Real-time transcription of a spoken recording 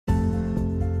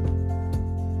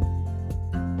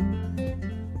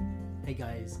Hey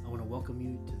guys, I want to welcome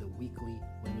you to the weekly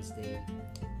Wednesday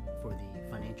for the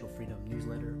Financial Freedom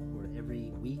newsletter, where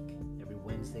every week, every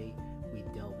Wednesday, we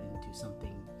delve into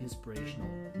something inspirational,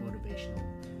 motivational,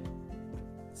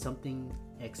 something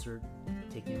excerpt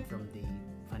taken from the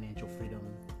Financial Freedom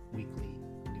weekly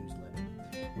newsletter.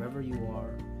 Wherever you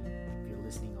are, if you're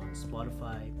listening on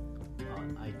Spotify,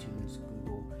 on iTunes,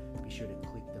 Google, be sure to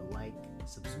click the like,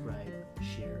 subscribe,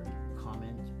 share,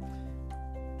 comment.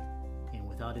 And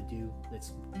without ado,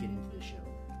 let's get into the show.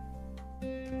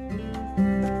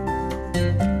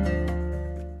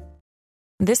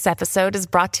 This episode is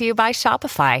brought to you by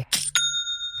Shopify.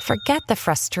 Forget the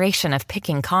frustration of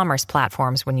picking commerce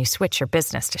platforms when you switch your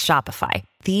business to Shopify,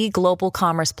 the global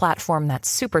commerce platform that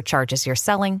supercharges your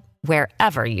selling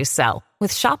wherever you sell.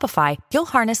 With Shopify, you'll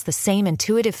harness the same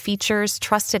intuitive features,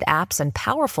 trusted apps, and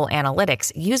powerful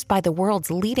analytics used by the world's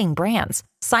leading brands.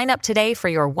 Sign up today for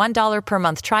your $1 per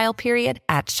month trial period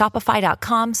at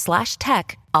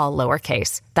shopify.com/tech, all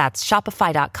lowercase. That's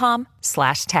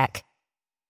shopify.com/tech.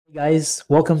 Hey guys,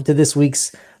 welcome to this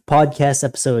week's podcast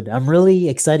episode. I'm really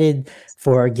excited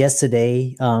for our guest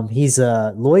today. He's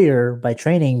a lawyer by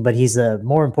training, but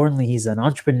more importantly, he's an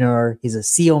entrepreneur. He's a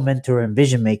CEO mentor and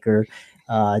vision maker.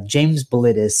 James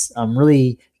Ballidis. I'm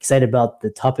really excited about the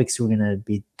topics we're going to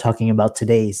be talking about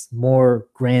today. It's more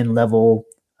grand level,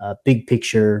 big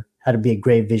picture, how to be a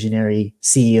great visionary,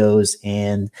 CEOs,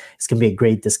 and it's going to be a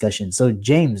great discussion. So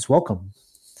James, welcome.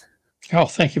 Oh,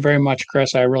 thank you very much,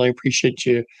 Chris. I really appreciate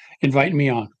you inviting me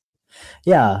on.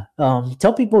 Yeah.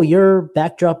 Tell people your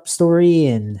backdrop story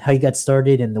and how you got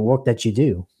started and the work that you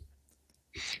do.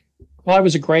 Well, I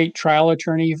was a great trial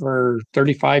attorney for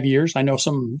 35 years. I know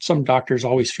some doctors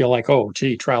always feel like, oh,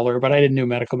 gee, trial lawyer, but I didn't do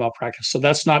medical malpractice, so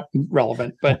that's not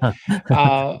relevant. But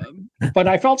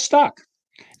I felt stuck.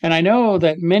 And I know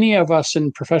that many of us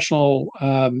in professional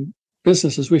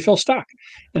businesses, we feel stuck.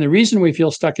 And the reason we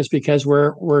feel stuck is because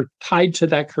we're tied to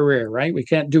that career, right? We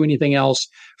can't do anything else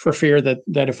for fear that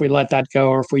if we let that go,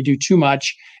 or if we do too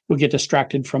much, we'll get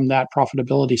distracted from that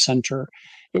profitability center.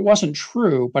 It wasn't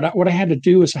true, but what I had to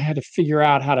do is I had to figure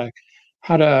out how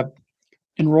to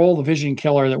enroll the vision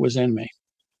killer that was in me.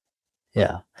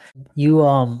 Yeah. You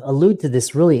allude to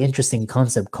this really interesting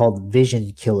concept called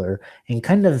vision killer, and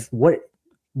kind of what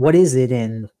is it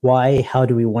and why? How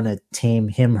do we want to tame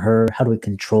him, her? How do we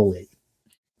control it?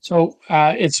 So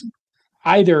it's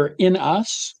either in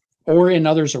us or in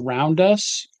others around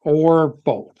us, or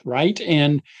both, right?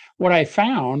 And what I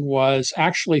found was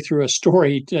actually through a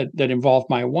story that involved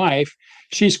my wife.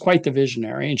 She's quite the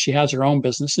visionary, and she has her own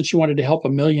business, and she wanted to help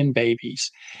 1 million babies.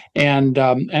 And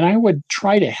I would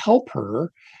try to help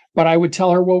her, but I would tell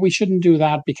her, well, we shouldn't do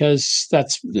that because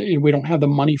we don't have the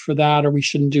money for that, or we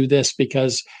shouldn't do this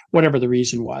because whatever the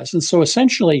reason was. And so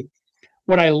essentially,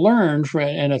 what I learned,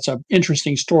 and it's an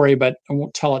interesting story, but I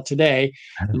won't tell it today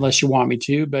unless you want me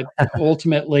to, but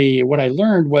ultimately what I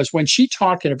learned was when she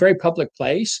talked in a very public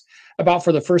place about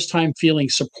for the first time feeling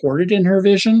supported in her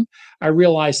vision, I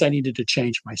realized I needed to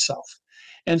change myself.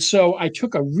 And so I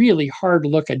took a really hard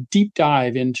look, a deep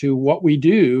dive into what we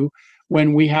do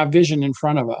when we have vision in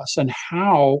front of us and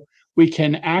how we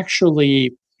can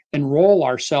actually enroll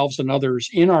ourselves and others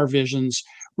in our visions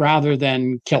rather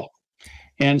than kill them.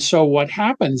 And so what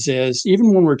happens is,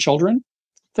 even when we're children,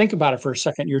 think about it for a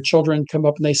second. Your children come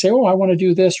up and they say, oh, I want to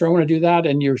do this or I want to do that.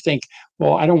 And you think,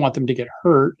 well, I don't want them to get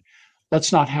hurt.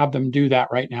 Let's not have them do that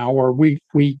right now. Or we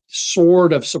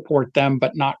sort of support them,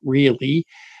 but not really.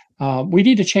 We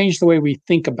need to change the way we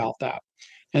think about that.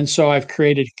 And so I've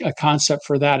created a concept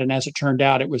for that. And as it turned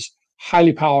out, it was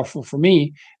highly powerful for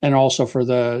me and also for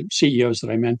the CEOs that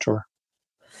I mentor.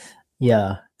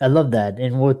 Yeah, I love that.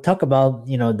 And we'll talk about,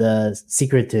 the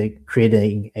secret to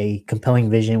creating a compelling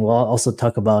vision. We'll also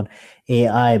talk about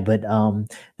AI. But the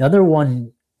other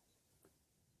one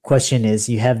question is,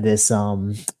 you have this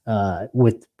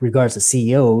with regards to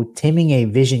CEO, taming a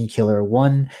vision killer,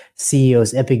 one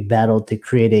CEO's epic battle to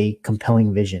create a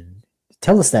compelling vision.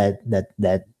 Tell us that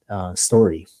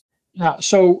story. Yeah.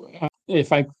 So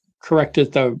if I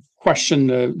corrected the question,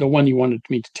 the one you wanted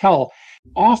me to tell,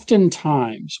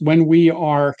 oftentimes when we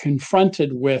are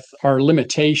confronted with our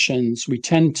limitations, we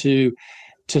tend to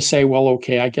say, well,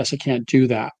 okay, I guess I can't do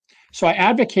that. So I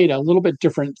advocate a little bit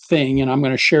different thing, and I'm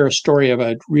going to share a story of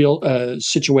a real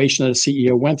situation that a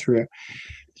CEO went through.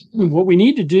 What we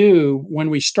need to do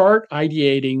when we start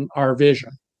ideating our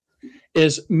vision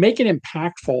is make it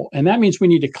impactful, and that means we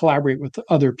need to collaborate with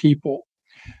other people.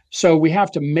 So we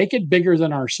have to make it bigger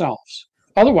than ourselves.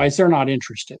 Otherwise, they're not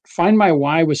interested. Find My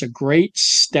Why was a great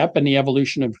step in the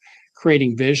evolution of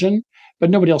creating vision, but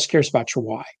nobody else cares about your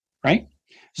why, right?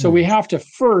 So we have to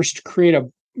first create a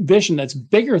vision that's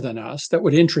bigger than us that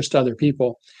would interest other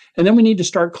people. And then we need to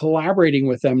start collaborating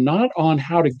with them, not on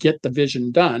how to get the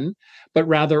vision done, but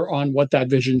rather on what that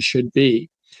vision should be.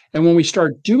 And when we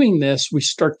start doing this, we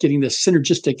start getting this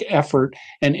synergistic effort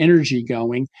and energy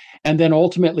going, and then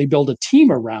ultimately build a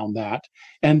team around that,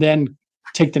 and then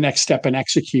take the next step and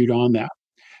execute on that.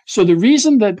 So the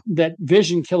reason that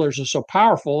vision killers are so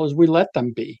powerful is we let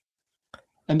them be.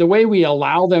 And the way we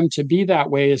allow them to be that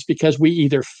way is because we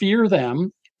either fear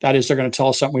them, that is, they're going to tell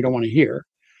us something we don't want to hear,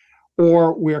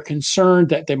 or we're concerned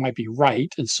that they might be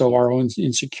right, and so our own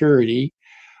insecurity,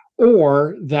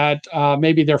 or that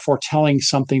maybe they're foretelling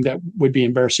something that would be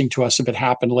embarrassing to us if it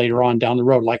happened later on down the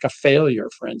road, like a failure,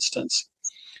 for instance.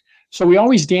 So we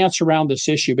always dance around this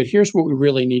issue, but here's what we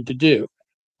really need to do.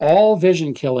 All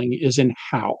vision killing is in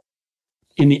how,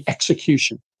 in the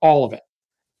execution, all of it.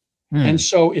 And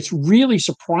so it's really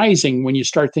surprising when you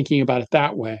start thinking about it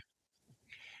that way.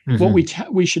 What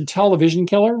we should tell the vision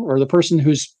killer or the person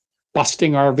who's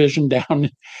busting our vision down,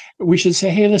 we should say,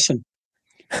 hey, listen,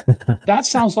 that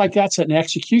sounds like that's an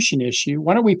execution issue.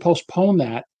 Why don't we postpone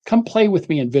that? Come play with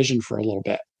me in vision for a little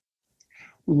bit.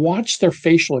 Watch their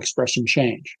facial expression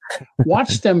change.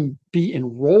 Watch them be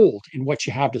enrolled in what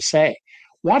you have to say.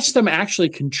 Watch them actually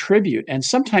contribute. And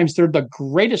sometimes they're the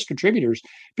greatest contributors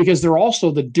because they're also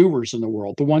the doers in the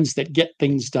world, the ones that get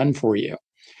things done for you.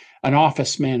 An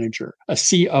office manager, a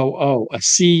COO, a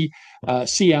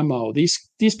CMO.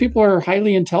 These people are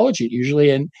highly intelligent usually,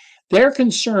 and their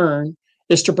concern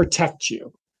is to protect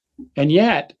you. And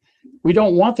yet, we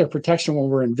don't want their protection when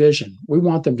we're in vision. We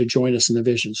want them to join us in the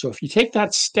vision. So if you take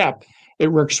that step, it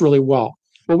works really well.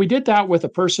 Well, we did that with a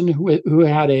person who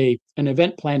had an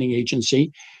event planning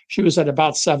agency. She was at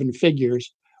about 7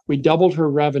 figures. We doubled her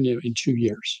revenue in 2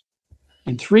 years.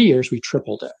 In 3 years, we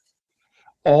tripled it.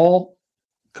 All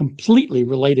completely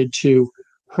related to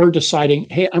her deciding,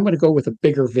 hey, I'm going to go with a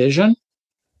bigger vision,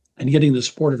 and getting the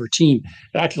support of her team.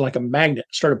 It acted like a magnet,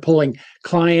 started pulling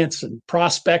clients and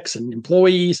prospects and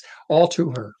employees all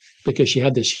to her because she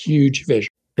had this huge vision.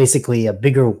 Basically a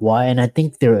bigger why. And I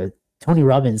think Tony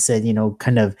Robbins said,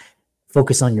 kind of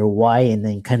focus on your why, and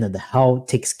then kind of the how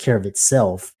takes care of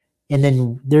itself. And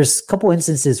then there's a couple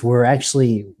instances where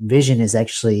actually vision is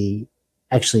actually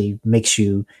makes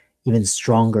you even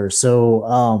stronger.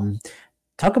 So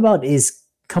talk about, is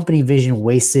company vision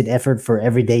wasted effort for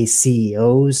everyday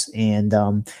CEOs, and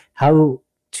how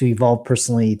to evolve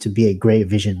personally to be a great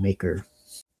vision maker?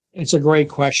 It's a great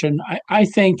question. I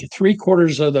think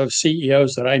 3/4 of those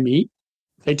CEOs that I meet,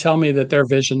 they tell me that their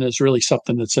vision is really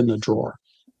something that's in the drawer.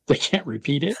 They can't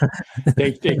repeat it.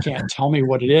 They can't tell me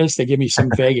what it is. They give me some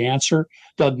vague answer.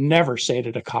 They'll never say it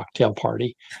at a cocktail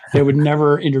party. They would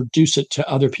never introduce it to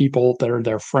other people that are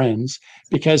their friends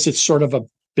because it's sort of a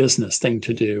business thing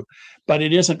to do, but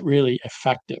it isn't really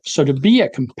effective. So to be a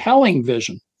compelling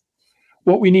vision,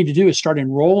 what we need to do is start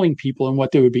enrolling people in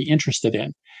what they would be interested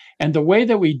in. And the way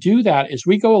that we do that is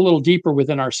we go a little deeper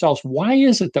within ourselves. Why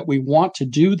is it that we want to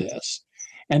do this?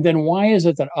 And then why is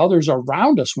it that others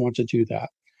around us want to do that?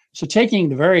 So taking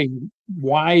the very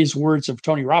wise words of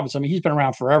Tony Robbins, I mean, he's been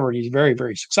around forever and he's very,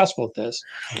 very successful at this.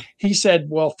 He said,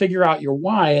 well, figure out your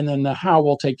why and then the how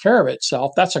will take care of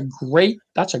itself. That's a great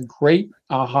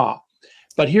aha.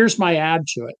 But here's my add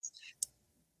to it.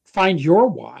 Find your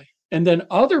why and then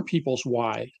other people's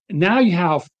why. Now you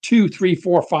have 2, 3,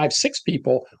 4, 5, 6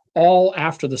 people all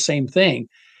after the same thing.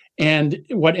 And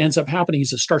what ends up happening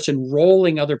is it starts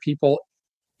enrolling other people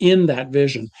in that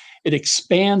vision. It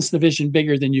expands the vision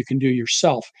bigger than you can do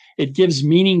yourself. It gives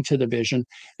meaning to the vision,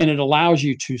 and it allows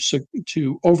you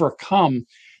to overcome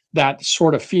that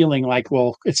sort of feeling like,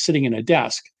 well, it's sitting in a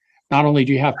desk. Not only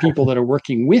do you have people that are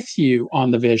working with you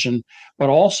on the vision, but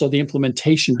also the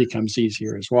implementation becomes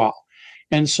easier as well.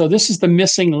 And so this is the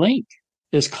missing link,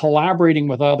 is collaborating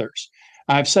with others.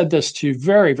 I've said this to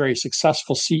very, very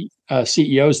successful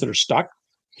CEOs that are stuck.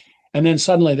 And then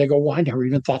suddenly they go, well, I never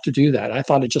even thought to do that. I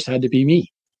thought it just had to be me.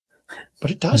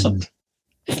 But it doesn't.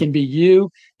 It can be you.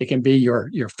 It can be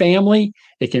your family.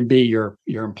 It can be your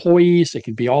employees. It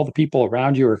can be all the people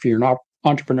around you. Or if you're not an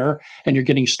entrepreneur and you're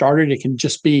getting started, it can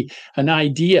just be an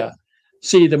idea.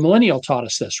 See, the millennial taught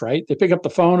us this, right? They pick up the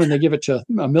phone and they give it to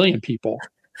 1 million people.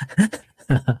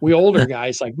 We older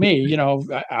guys like me,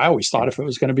 I always thought if it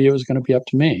was going to be, it was going to be up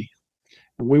to me.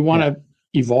 We want to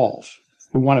evolve.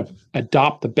 We want to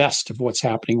adopt the best of what's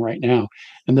happening right now.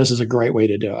 And this is a great way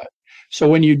to do it. So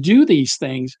when you do these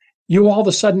things, you all of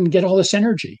a sudden get all this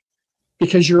energy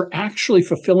because you're actually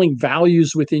fulfilling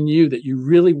values within you that you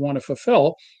really want to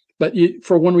fulfill. But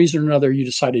for one reason or another, you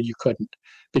decided you couldn't.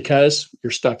 because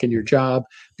you're stuck in your job,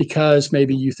 because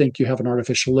maybe you think you have an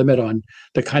artificial limit on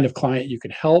the kind of client you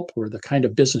can help or the kind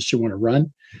of business you want to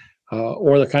run,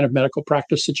 or the kind of medical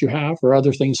practice that you have, or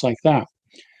other things like that.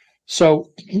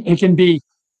 So it can be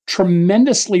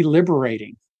tremendously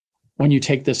liberating when you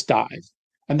take this dive.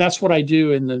 And that's what I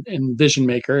do in Vision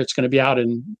Maker. It's going to be out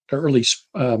in early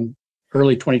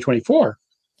 2024.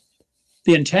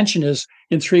 The intention is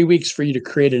in 3 weeks for you to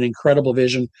create an incredible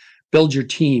vision, build your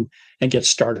team, and get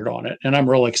started on it. And I'm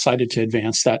real excited to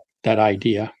advance that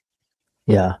idea.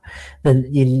 Yeah.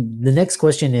 Then the next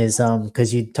question is,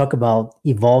 because you talk about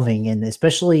evolving, and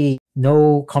especially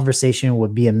no conversation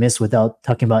would be amiss without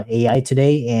talking about AI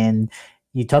today. And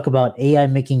you talk about AI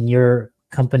making your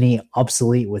company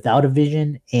obsolete without a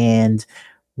vision. And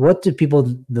what do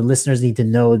the listeners need to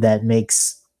know that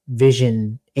makes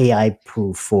vision AI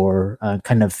proof, or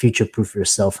kind of future proof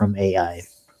yourself from AI?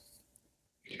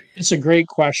 It's a great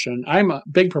question. I'm a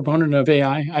big proponent of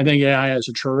AI. I think AI is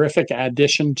a terrific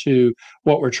addition to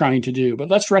what we're trying to do. But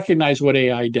let's recognize what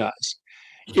AI does.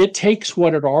 It takes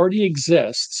what it already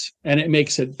exists and it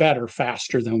makes it better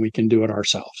faster than we can do it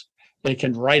ourselves. It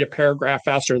can write a paragraph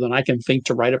faster than I can think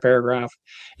to write a paragraph.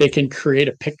 It can create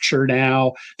a picture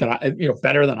now that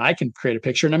better than I can create a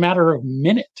picture in a matter of a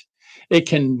minute. It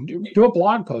can do a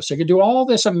blog post. It can do all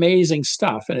this amazing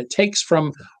stuff, and it takes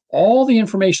from all the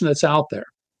information that's out there.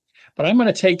 But I'm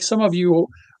going to take some of you,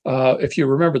 if you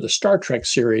remember the Star Trek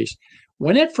series,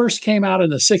 when it first came out in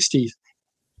the 60s,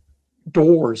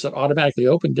 doors that automatically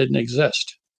opened didn't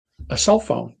exist. A cell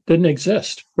phone didn't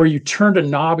exist where you turned a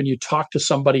knob and you talked to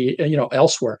somebody,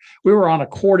 elsewhere. We were on a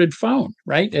corded phone,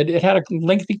 right? It had a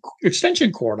lengthy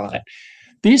extension cord on it.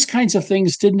 These kinds of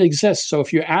things didn't exist. So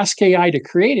if you ask AI to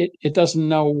create it, it doesn't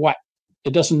know what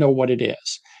it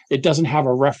is. It doesn't have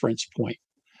a reference point.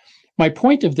 My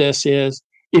point of this is,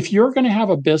 if you're going to have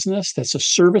a business that's a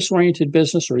service-oriented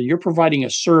business, or you're providing a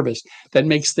service that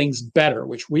makes things better,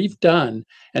 which we've done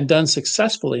and done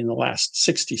successfully in the last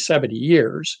 60, 70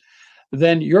 years,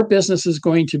 then your business is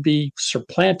going to be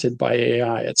supplanted by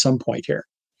AI at some point here.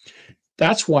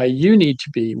 That's why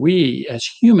we as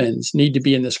humans need to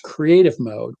be in this creative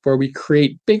mode where we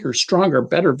create bigger, stronger,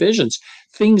 better visions,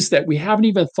 things that we haven't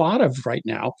even thought of right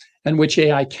now and which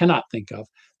AI cannot think of.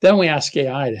 Then we ask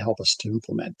AI to help us to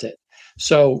implement it.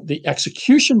 So the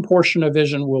execution portion of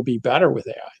vision will be better with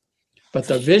AI, but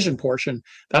the vision portion,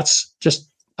 that's just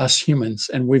us humans,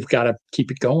 and we've got to keep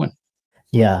it going.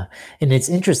 Yeah. And it's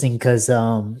interesting because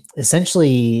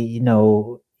essentially,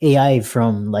 AI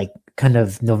from like kind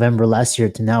of November last year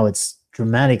to now, it's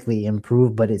dramatically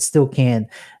improved, but it still can't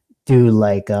do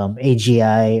like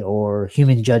AGI or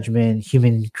human judgment,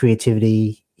 human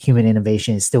creativity, human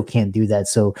innovation. It still can't do that.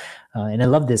 So, and I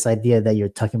love this idea that you're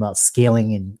talking about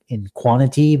scaling in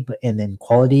quantity and then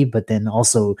quality, but then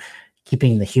also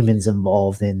keeping the humans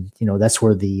involved. And, that's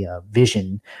where the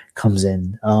vision comes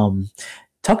in.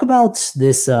 Talk about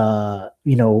this, is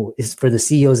for the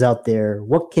CEOs out there,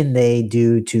 what can they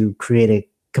do to create a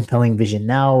compelling vision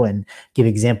now, and give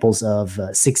examples of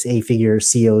 6-figure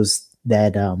CEOs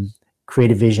that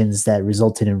created visions that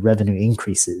resulted in revenue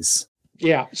increases?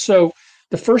 Yeah. So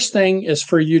the first thing is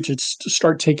for you to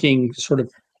start taking sort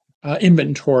of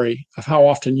inventory of how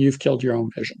often you've killed your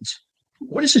own visions.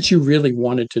 What is it you really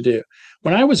wanted to do?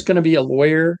 When I was going to be a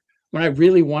lawyer, when I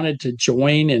really wanted to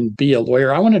join and be a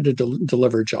lawyer, I wanted to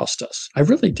deliver justice. I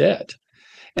really did.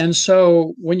 And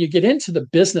so when you get into the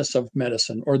business of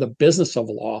medicine, or the business of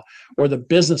law, or the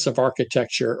business of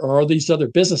architecture, or all these other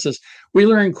businesses, we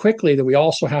learn quickly that we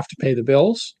also have to pay the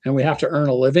bills, and we have to earn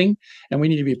a living, and we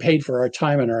need to be paid for our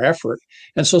time and our effort.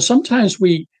 And so sometimes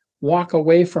we walk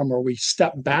away from, or we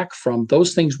step back from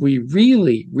those things we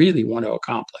really, really want to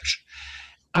accomplish.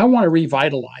 I want to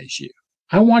revitalize you.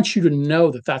 I want you to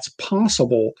know that that's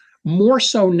possible, more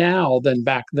so now than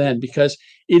back then, because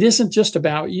it isn't just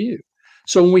about you.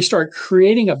 So when we start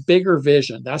creating a bigger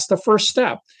vision, that's the first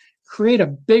step. Create a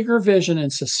bigger vision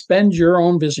and suspend your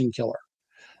own vision killer.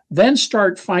 Then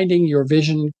start finding your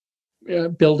vision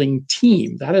building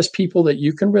team. That is people that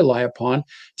you can rely upon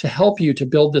to help you to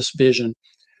build this vision.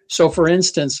 So for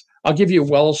instance, I'll give you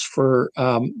Wells for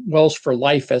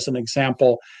Life as an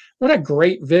example. What a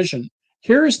great vision.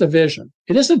 Here is the vision.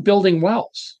 It isn't building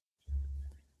wells.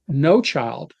 No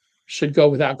child should go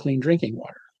without clean drinking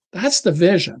water. That's the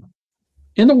vision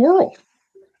in the world.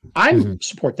 I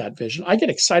support that vision. I get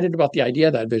excited about the idea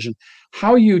of that vision.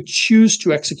 How you choose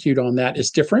to execute on that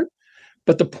is different.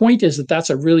 But the point is that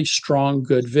that's a really strong,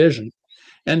 good vision.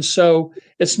 And so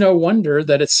it's no wonder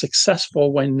that it's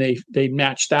successful when they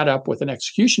match that up with an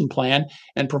execution plan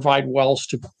and provide wells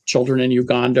to children in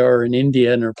Uganda or in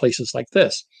India or places like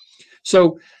this.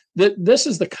 So this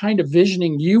is the kind of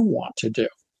visioning you want to do.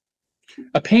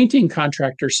 A painting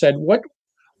contractor said, what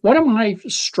am I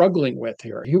struggling with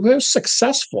here? He was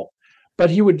successful, but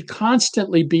he would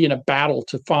constantly be in a battle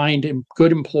to find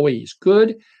good employees,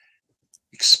 good,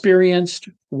 experienced,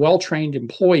 well-trained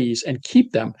employees, and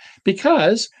keep them,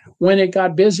 because when it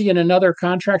got busy in another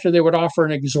contractor, they would offer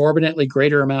an exorbitantly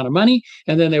greater amount of money,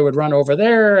 and then they would run over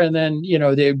there, and then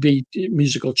there'd be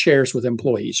musical chairs with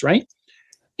employees, right?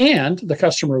 And the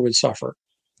customer would suffer.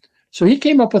 So he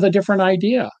came up with a different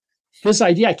idea. His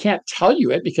idea, I can't tell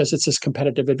you it because it's his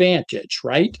competitive advantage,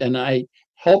 right? And I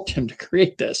helped him to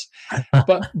create this.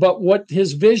 But what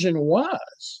his vision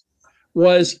was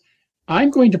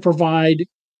I'm going to provide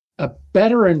a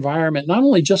better environment, not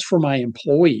only just for my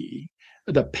employee,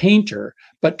 the painter,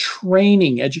 but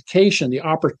training, education, the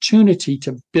opportunity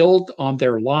to build on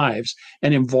their lives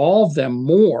and involve them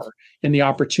more in the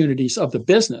opportunities of the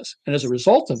business. And as a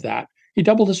result of that, he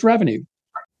doubled his revenue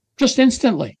just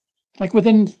instantly, like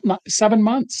within 7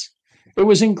 months. It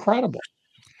was incredible.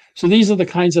 So these are the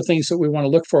kinds of things that we want to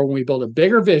look for when we build a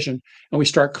bigger vision and we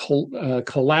start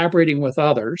collaborating with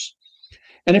others.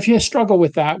 And if you struggle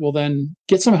with that, well, then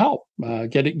get some help.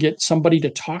 Get somebody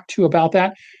to talk to about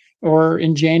that. Or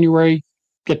in January,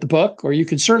 get the book. Or you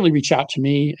can certainly reach out to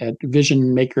me at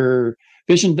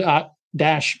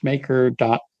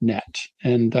vision-maker.net,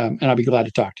 and I'll be glad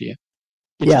to talk to you.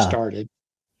 Get you started.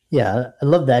 Yeah, I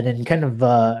love that. And kind of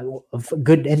a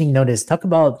good ending note is talk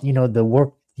about, the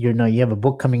work, you have a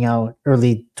book coming out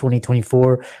early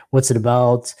 2024. What's it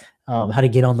about? How to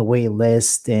get on the wait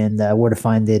list, and where to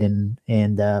find it, and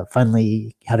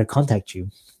finally how to contact you.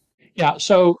 Yeah.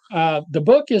 So the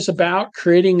book is about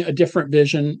creating a different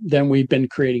vision than we've been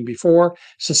creating before,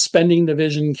 suspending the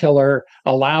vision killer,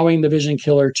 allowing the vision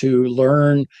killer to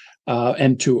learn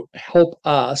and to help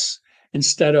us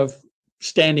instead of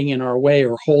standing in our way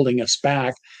or holding us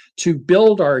back, to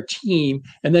build our team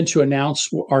and then to announce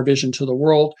our vision to the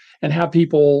world and have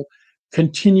people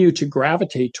continue to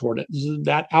gravitate toward it.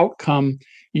 That outcome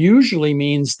usually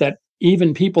means that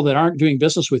even people that aren't doing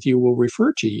business with you will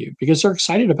refer to you because they're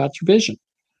excited about your vision.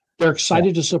 They're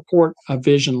excited to support a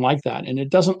vision like that. And it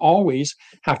doesn't always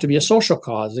have to be a social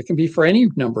cause. It can be for any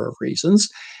number of reasons.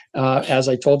 As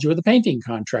I told you with the painting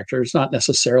contractor, it's not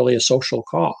necessarily a social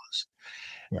cause.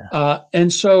 Yeah.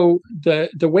 And so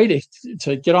the way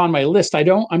to get on my list,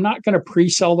 I'm not going to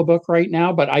pre-sell the book right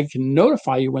now, but I can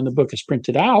notify you when the book is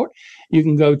printed out. You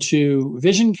can go to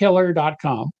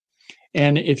visionkiller.com.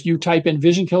 And if you type in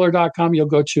visionkiller.com, you'll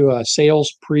go to a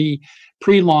sales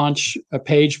pre-launch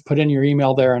page, put in your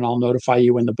email there, and I'll notify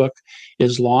you when the book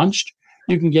is launched.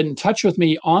 You can get in touch with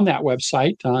me on that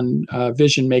website on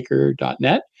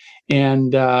visionmaker.net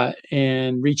and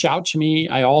reach out to me.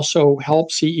 I also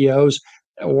help CEOs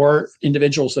or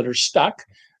individuals that are stuck.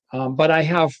 But I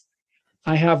have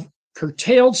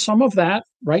curtailed some of that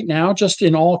right now, just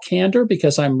in all candor,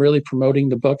 because I'm really promoting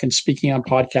the book and speaking on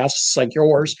podcasts like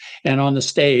yours and on the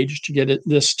stage to get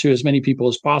this to as many people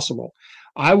as possible.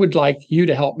 I would like you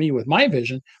to help me with my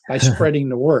vision by spreading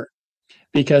the word,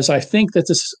 because I think that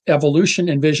this evolution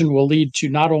and vision will lead to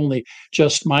not only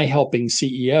just my helping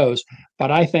CEOs,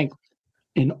 but I think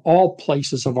in all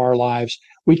places of our lives,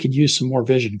 we could use some more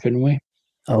vision, couldn't we?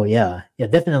 Oh yeah.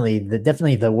 Definitely.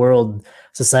 The world,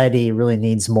 society really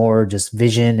needs more just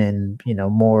vision and,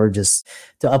 more just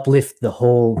to uplift the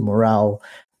whole morale.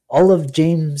 All of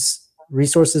James'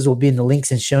 resources will be in the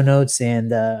links and show notes.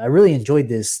 And I really enjoyed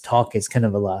this talk. It's kind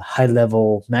of a high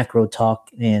level macro talk.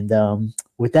 And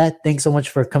with that, thanks so much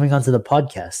for coming onto the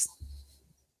podcast.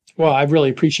 Well, I really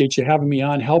appreciate you having me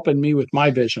on, helping me with my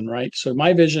vision, right? So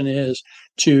my vision is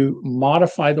to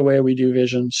modify the way we do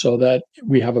vision so that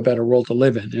we have a better world to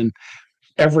live in. And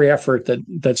every effort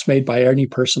that's made by any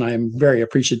person, I am very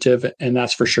appreciative. And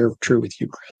that's for sure true with you,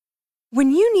 Chris.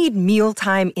 When you need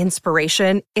mealtime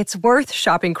inspiration, it's worth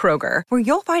shopping Kroger, where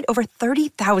you'll find over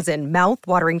 30,000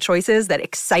 mouth-watering choices that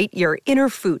excite your inner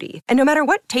foodie. And no matter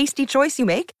what tasty choice you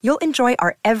make, you'll enjoy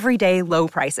our everyday low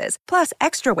prices, plus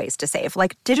extra ways to save,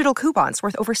 like digital coupons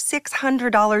worth over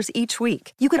 $600 each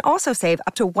week. You can also save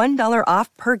up to $1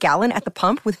 off per gallon at the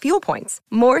pump with fuel points.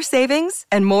 More savings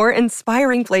and more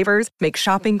inspiring flavors make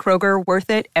shopping Kroger worth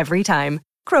it every time.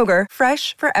 Kroger,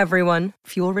 fresh for everyone.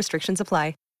 Fuel restrictions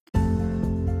apply.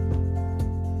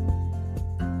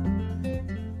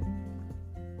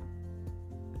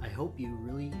 Hope you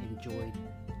really enjoyed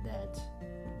that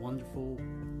wonderful,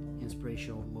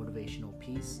 inspirational, motivational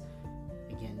piece.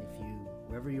 Again,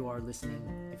 wherever you are listening,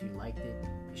 if you liked it,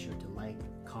 be sure to like,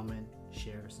 comment,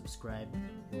 share, subscribe.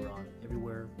 We're on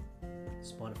everywhere: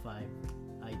 Spotify,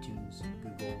 iTunes,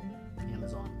 Google,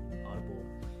 Amazon, Audible,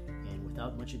 and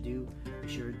without much ado, be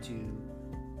sure to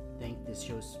thank this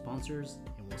show's sponsors,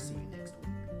 and we'll see you next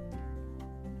week.